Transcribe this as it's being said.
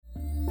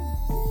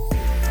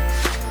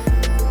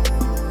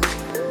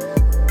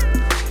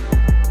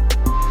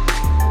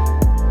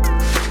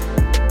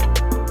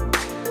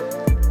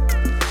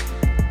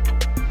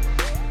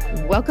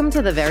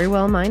Welcome to the Very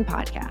Well Mind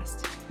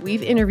podcast.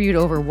 We've interviewed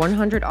over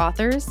 100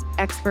 authors,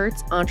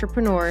 experts,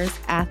 entrepreneurs,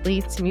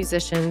 athletes,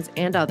 musicians,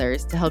 and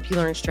others to help you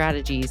learn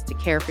strategies to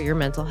care for your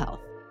mental health.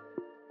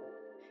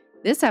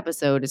 This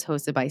episode is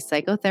hosted by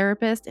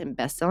psychotherapist and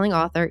best-selling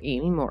author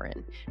Amy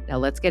Morin. Now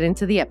let's get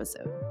into the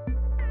episode.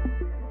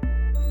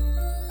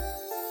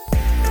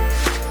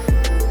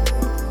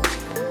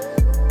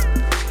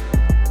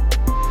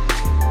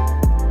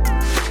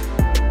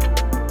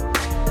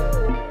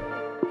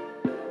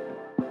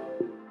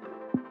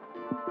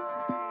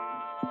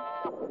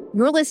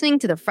 You're listening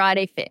to the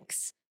Friday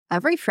Fix.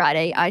 Every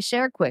Friday, I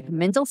share a quick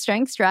mental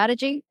strength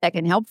strategy that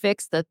can help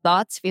fix the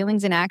thoughts,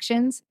 feelings, and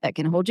actions that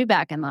can hold you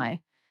back in life.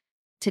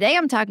 Today,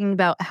 I'm talking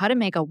about how to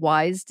make a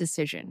wise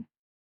decision.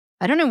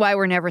 I don't know why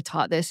we're never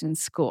taught this in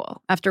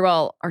school. After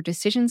all, our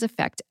decisions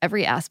affect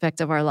every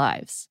aspect of our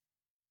lives.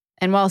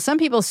 And while some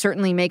people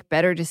certainly make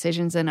better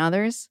decisions than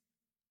others,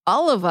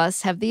 all of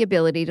us have the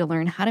ability to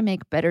learn how to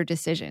make better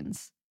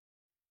decisions.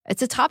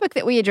 It's a topic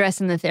that we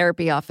address in the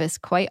therapy office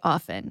quite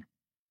often.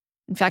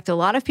 In fact, a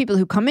lot of people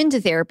who come into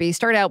therapy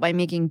start out by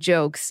making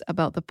jokes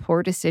about the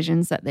poor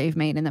decisions that they've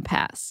made in the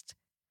past.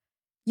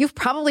 You've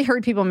probably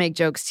heard people make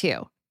jokes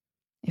too.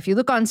 If you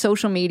look on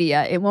social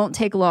media, it won't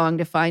take long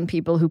to find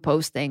people who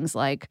post things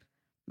like,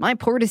 "My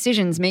poor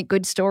decisions make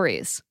good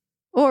stories,"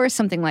 or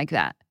something like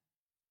that.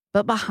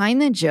 But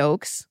behind the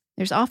jokes,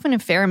 there's often a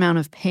fair amount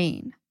of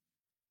pain.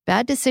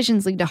 Bad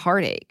decisions lead to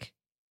heartache.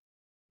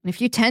 And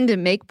if you tend to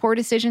make poor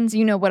decisions,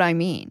 you know what I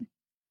mean.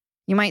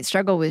 You might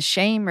struggle with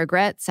shame,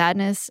 regret,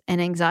 sadness,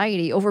 and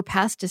anxiety over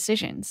past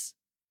decisions.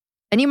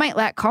 And you might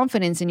lack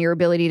confidence in your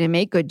ability to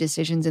make good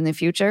decisions in the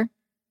future,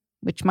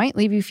 which might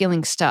leave you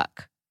feeling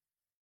stuck.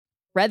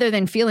 Rather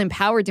than feel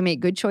empowered to make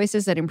good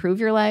choices that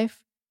improve your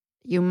life,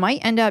 you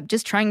might end up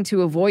just trying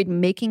to avoid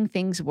making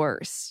things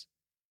worse.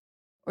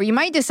 Or you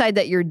might decide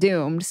that you're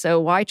doomed, so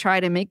why try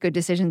to make good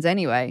decisions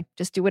anyway?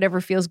 Just do whatever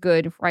feels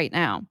good right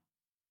now.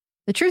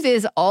 The truth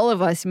is, all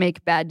of us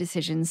make bad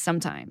decisions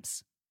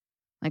sometimes.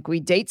 Like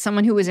we date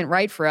someone who isn't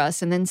right for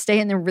us and then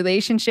stay in the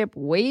relationship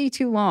way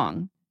too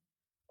long.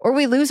 Or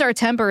we lose our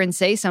temper and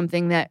say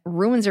something that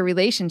ruins a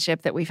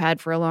relationship that we've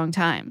had for a long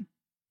time.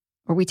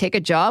 Or we take a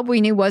job we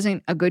knew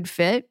wasn't a good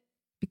fit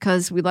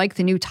because we liked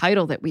the new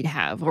title that we'd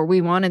have or we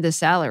wanted the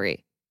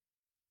salary.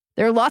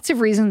 There are lots of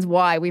reasons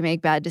why we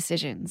make bad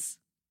decisions.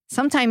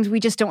 Sometimes we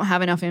just don't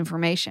have enough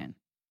information.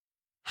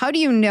 How do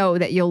you know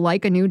that you'll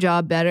like a new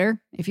job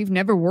better if you've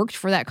never worked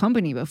for that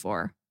company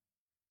before?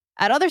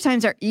 At other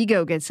times, our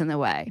ego gets in the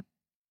way.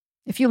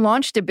 If you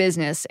launched a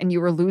business and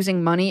you were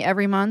losing money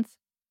every month,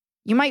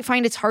 you might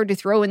find it's hard to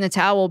throw in the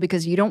towel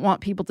because you don't want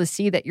people to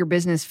see that your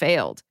business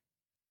failed.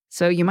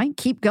 So you might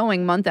keep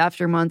going month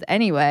after month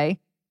anyway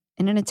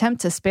in an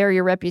attempt to spare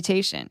your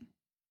reputation.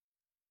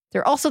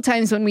 There are also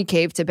times when we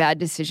cave to bad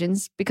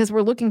decisions because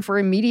we're looking for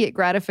immediate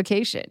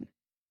gratification.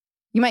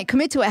 You might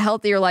commit to a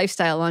healthier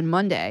lifestyle on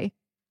Monday,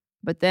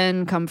 but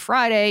then come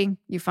Friday,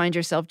 you find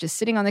yourself just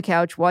sitting on the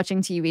couch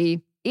watching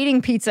TV,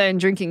 eating pizza and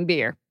drinking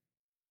beer.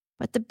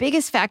 But the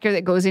biggest factor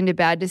that goes into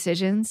bad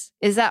decisions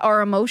is that our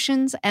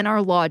emotions and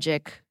our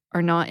logic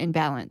are not in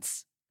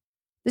balance.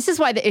 This is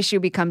why the issue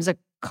becomes a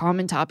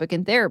common topic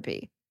in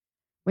therapy.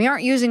 We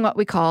aren't using what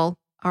we call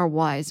our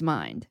wise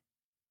mind.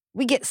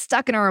 We get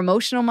stuck in our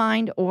emotional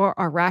mind or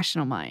our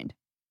rational mind.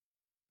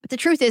 But the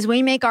truth is,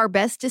 we make our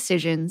best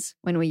decisions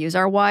when we use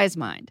our wise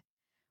mind,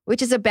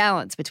 which is a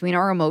balance between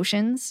our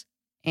emotions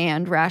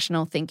and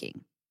rational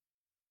thinking.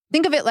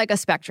 Think of it like a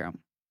spectrum.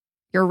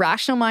 Your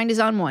rational mind is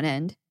on one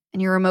end,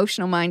 and your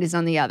emotional mind is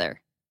on the other.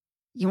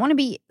 You want to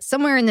be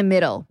somewhere in the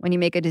middle when you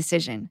make a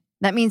decision.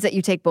 That means that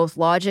you take both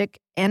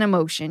logic and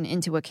emotion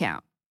into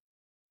account.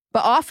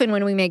 But often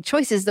when we make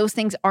choices, those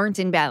things aren't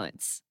in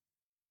balance.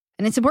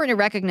 And it's important to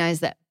recognize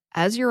that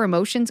as your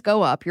emotions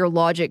go up, your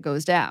logic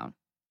goes down.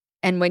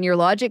 And when your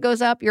logic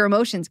goes up, your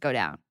emotions go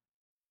down.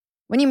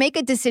 When you make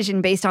a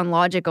decision based on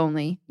logic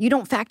only, you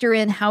don't factor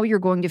in how you're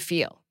going to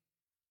feel.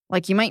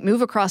 Like you might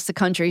move across the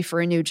country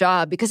for a new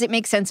job because it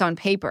makes sense on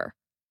paper.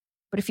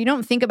 But if you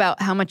don't think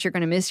about how much you're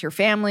going to miss your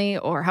family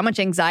or how much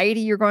anxiety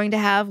you're going to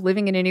have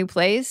living in a new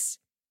place,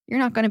 you're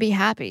not going to be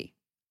happy.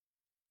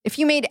 If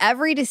you made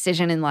every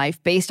decision in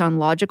life based on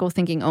logical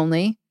thinking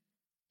only,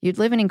 you'd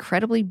live an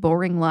incredibly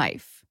boring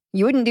life.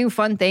 You wouldn't do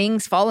fun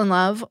things, fall in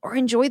love, or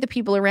enjoy the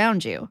people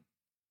around you.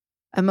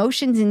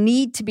 Emotions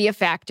need to be a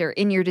factor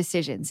in your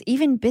decisions,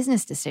 even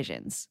business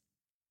decisions.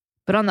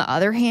 But on the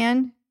other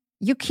hand,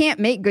 you can't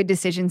make good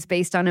decisions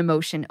based on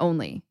emotion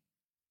only.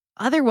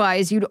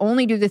 Otherwise, you'd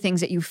only do the things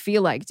that you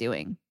feel like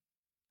doing.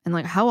 And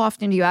like, how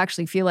often do you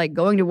actually feel like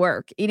going to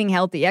work, eating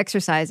healthy,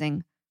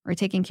 exercising, or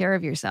taking care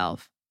of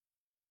yourself?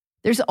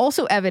 There's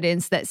also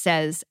evidence that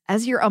says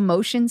as your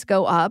emotions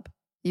go up,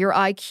 your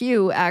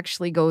IQ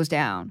actually goes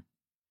down.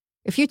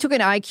 If you took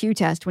an IQ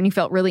test when you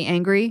felt really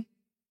angry,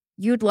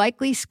 you'd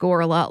likely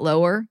score a lot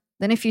lower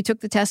than if you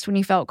took the test when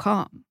you felt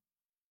calm.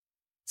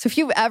 So if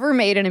you've ever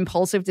made an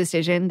impulsive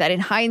decision that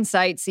in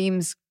hindsight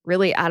seems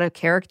really out of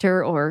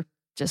character or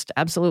just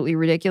absolutely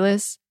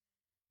ridiculous,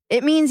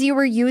 it means you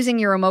were using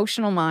your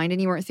emotional mind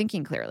and you weren't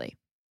thinking clearly.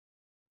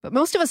 But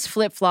most of us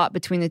flip-flop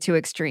between the two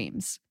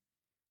extremes.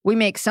 We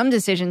make some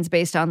decisions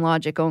based on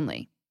logic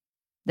only.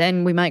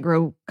 Then we might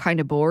grow kind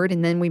of bored,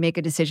 and then we make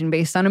a decision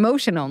based on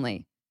emotion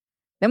only.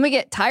 Then we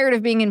get tired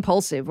of being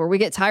impulsive, or we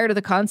get tired of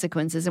the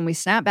consequences, and we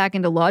snap back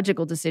into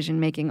logical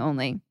decision-making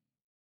only.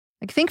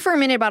 Like, think for a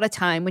minute about a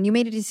time when you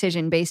made a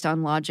decision based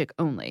on logic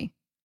only.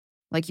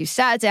 Like, you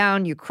sat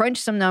down, you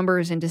crunched some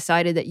numbers, and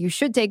decided that you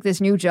should take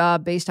this new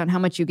job based on how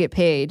much you get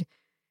paid,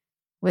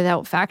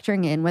 without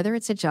factoring in whether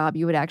it's a job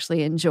you would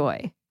actually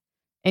enjoy.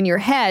 In your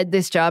head,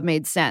 this job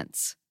made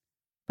sense,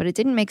 but it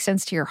didn't make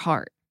sense to your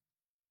heart.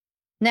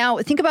 Now,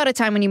 think about a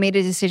time when you made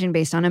a decision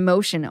based on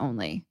emotion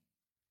only.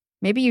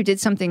 Maybe you did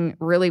something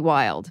really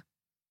wild.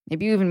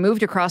 Maybe you even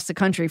moved across the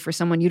country for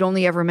someone you'd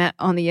only ever met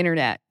on the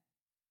internet.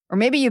 Or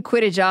maybe you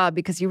quit a job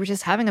because you were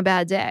just having a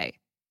bad day.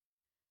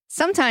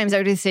 Sometimes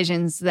our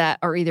decisions that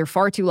are either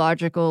far too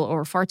logical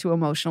or far too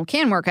emotional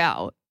can work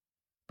out.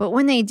 But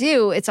when they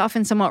do, it's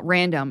often somewhat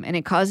random, and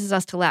it causes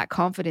us to lack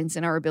confidence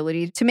in our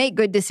ability to make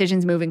good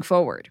decisions moving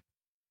forward.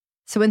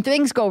 So when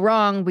things go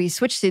wrong, we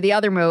switch to the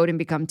other mode and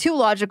become too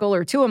logical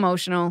or too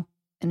emotional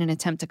in an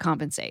attempt to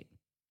compensate.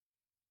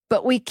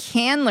 But we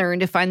can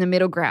learn to find the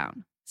middle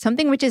ground,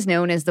 something which is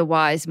known as the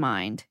wise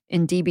mind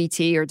in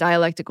DBT or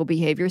dialectical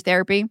behavior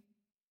therapy.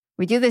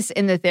 We do this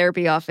in the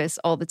therapy office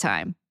all the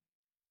time.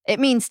 It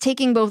means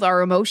taking both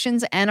our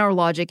emotions and our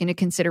logic into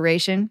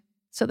consideration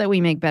so that we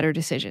make better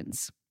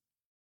decisions.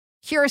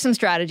 Here are some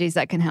strategies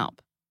that can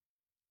help.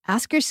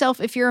 Ask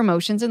yourself if your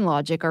emotions and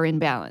logic are in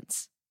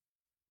balance.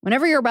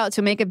 Whenever you're about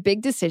to make a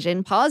big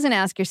decision, pause and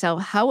ask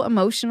yourself, how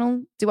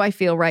emotional do I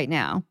feel right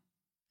now?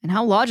 And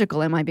how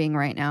logical am I being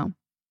right now?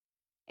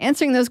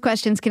 Answering those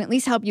questions can at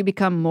least help you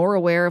become more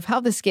aware of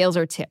how the scales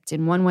are tipped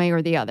in one way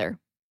or the other.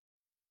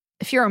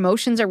 If your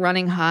emotions are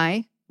running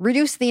high,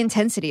 reduce the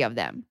intensity of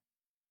them.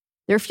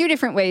 There are a few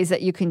different ways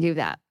that you can do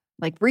that.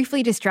 Like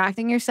briefly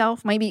distracting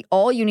yourself might be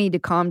all you need to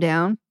calm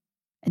down,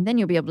 and then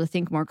you'll be able to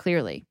think more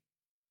clearly.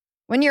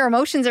 When your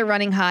emotions are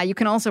running high, you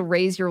can also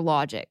raise your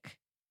logic.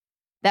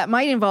 That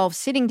might involve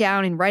sitting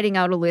down and writing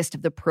out a list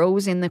of the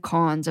pros and the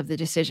cons of the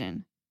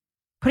decision.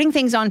 Putting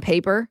things on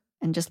paper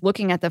and just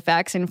looking at the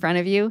facts in front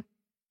of you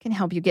can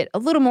help you get a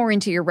little more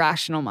into your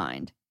rational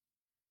mind.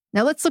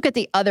 Now let's look at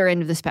the other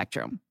end of the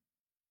spectrum.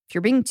 If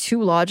you're being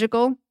too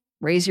logical,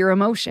 raise your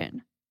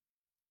emotion.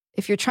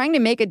 If you're trying to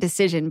make a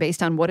decision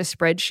based on what a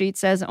spreadsheet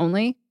says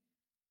only,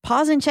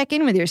 pause and check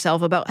in with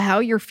yourself about how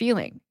you're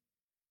feeling.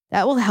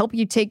 That will help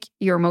you take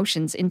your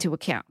emotions into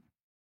account.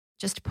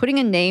 Just putting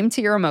a name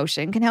to your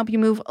emotion can help you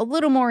move a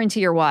little more into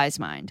your wise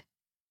mind.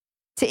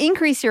 To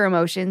increase your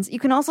emotions, you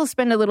can also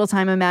spend a little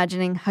time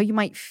imagining how you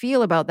might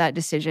feel about that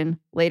decision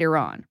later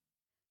on.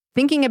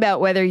 Thinking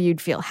about whether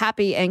you'd feel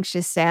happy,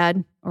 anxious,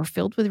 sad, or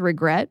filled with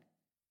regret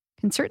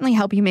can certainly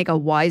help you make a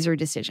wiser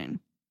decision.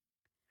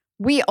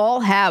 We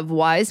all have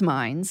wise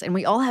minds, and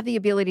we all have the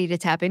ability to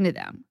tap into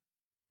them.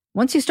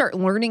 Once you start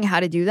learning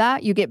how to do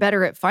that, you get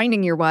better at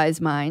finding your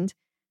wise mind,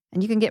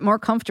 and you can get more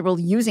comfortable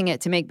using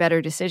it to make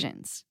better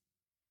decisions.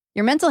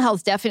 Your mental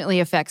health definitely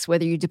affects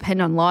whether you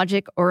depend on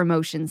logic or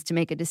emotions to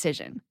make a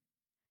decision.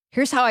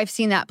 Here's how I've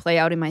seen that play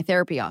out in my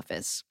therapy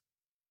office.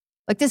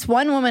 Like this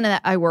one woman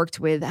that I worked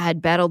with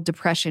had battled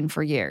depression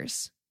for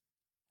years.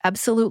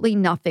 Absolutely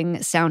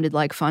nothing sounded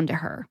like fun to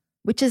her,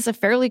 which is a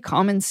fairly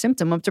common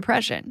symptom of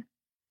depression.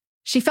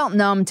 She felt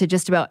numb to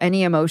just about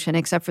any emotion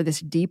except for this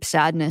deep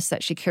sadness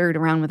that she carried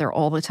around with her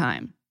all the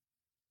time.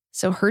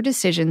 So her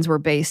decisions were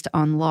based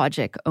on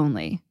logic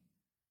only.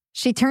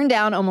 She turned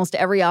down almost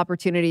every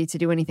opportunity to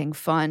do anything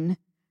fun.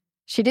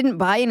 She didn't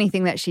buy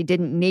anything that she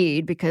didn't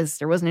need because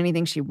there wasn't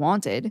anything she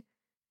wanted.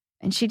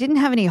 And she didn't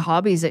have any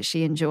hobbies that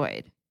she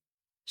enjoyed.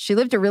 She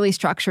lived a really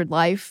structured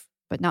life,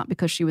 but not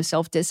because she was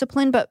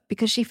self-disciplined, but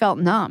because she felt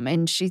numb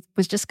and she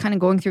was just kind of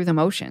going through the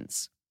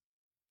motions.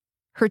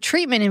 Her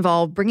treatment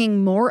involved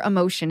bringing more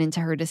emotion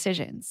into her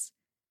decisions,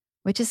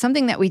 which is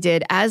something that we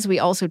did as we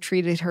also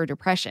treated her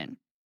depression.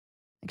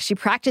 Like she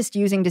practiced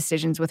using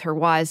decisions with her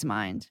wise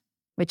mind,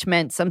 which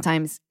meant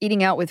sometimes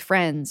eating out with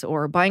friends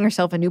or buying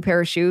herself a new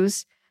pair of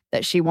shoes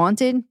that she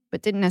wanted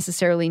but didn't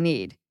necessarily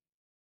need.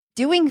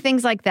 Doing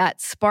things like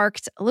that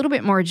sparked a little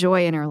bit more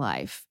joy in her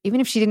life.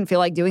 Even if she didn't feel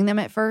like doing them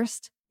at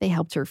first, they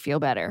helped her feel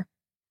better.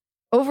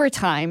 Over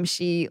time,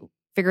 she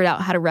figured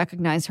out how to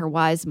recognize her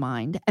wise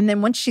mind. And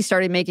then once she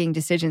started making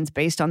decisions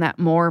based on that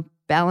more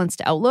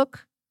balanced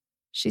outlook,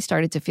 she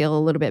started to feel a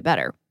little bit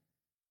better.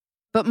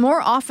 But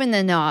more often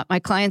than not, my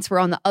clients were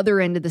on the other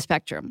end of the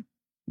spectrum,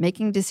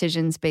 making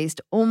decisions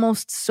based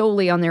almost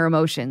solely on their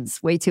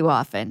emotions way too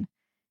often,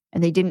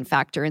 and they didn't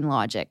factor in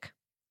logic.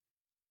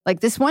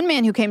 Like this one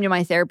man who came to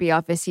my therapy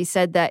office, he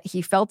said that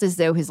he felt as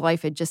though his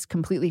life had just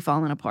completely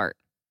fallen apart.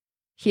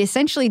 He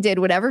essentially did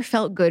whatever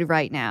felt good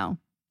right now.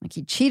 Like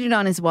he cheated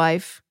on his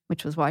wife,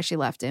 which was why she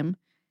left him.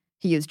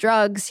 He used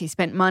drugs, he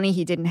spent money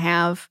he didn't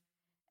have,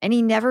 and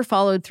he never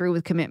followed through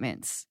with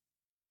commitments.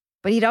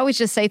 But he'd always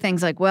just say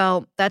things like,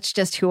 well, that's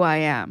just who I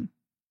am.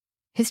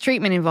 His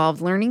treatment involved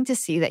learning to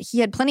see that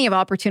he had plenty of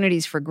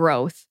opportunities for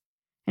growth,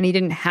 and he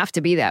didn't have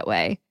to be that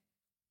way.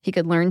 He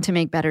could learn to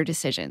make better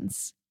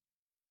decisions.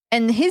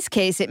 In his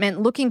case, it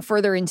meant looking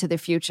further into the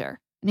future.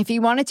 And if he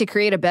wanted to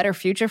create a better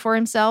future for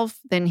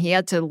himself, then he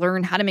had to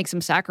learn how to make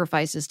some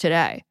sacrifices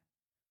today.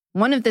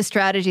 One of the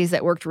strategies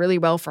that worked really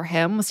well for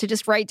him was to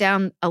just write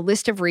down a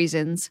list of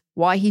reasons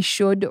why he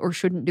should or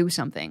shouldn't do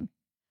something.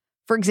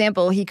 For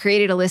example, he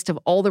created a list of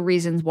all the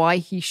reasons why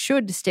he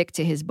should stick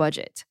to his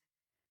budget.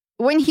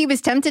 When he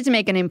was tempted to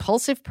make an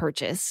impulsive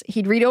purchase,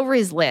 he'd read over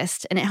his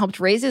list, and it helped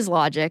raise his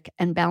logic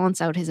and balance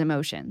out his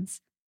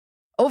emotions.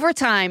 Over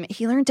time,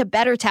 he learned to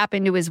better tap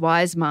into his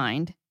wise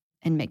mind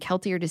and make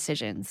healthier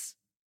decisions.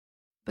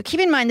 But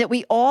keep in mind that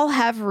we all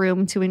have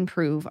room to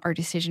improve our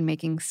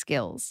decision-making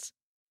skills.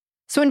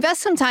 So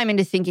invest some time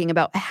into thinking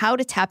about how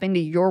to tap into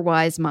your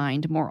wise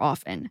mind more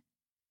often.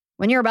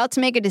 When you're about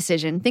to make a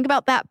decision, think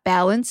about that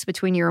balance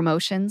between your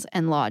emotions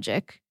and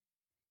logic,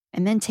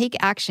 and then take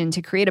action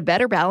to create a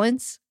better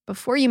balance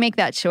before you make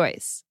that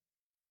choice.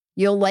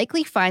 You'll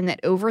likely find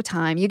that over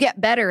time, you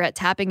get better at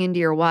tapping into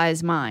your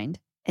wise mind,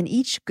 and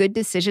each good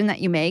decision that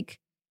you make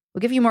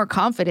will give you more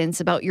confidence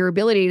about your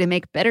ability to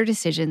make better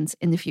decisions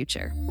in the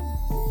future.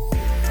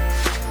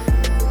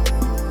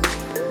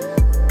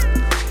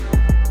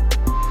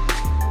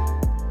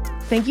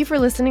 Thank you for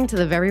listening to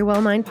the Very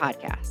Well Mind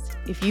podcast.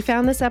 If you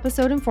found this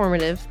episode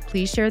informative,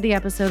 please share the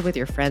episode with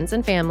your friends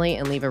and family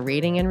and leave a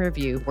rating and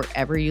review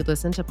wherever you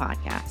listen to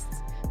podcasts.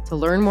 To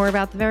learn more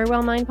about the Very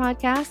Well Mind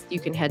podcast,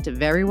 you can head to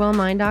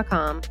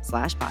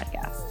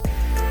verywellmind.com/podcast.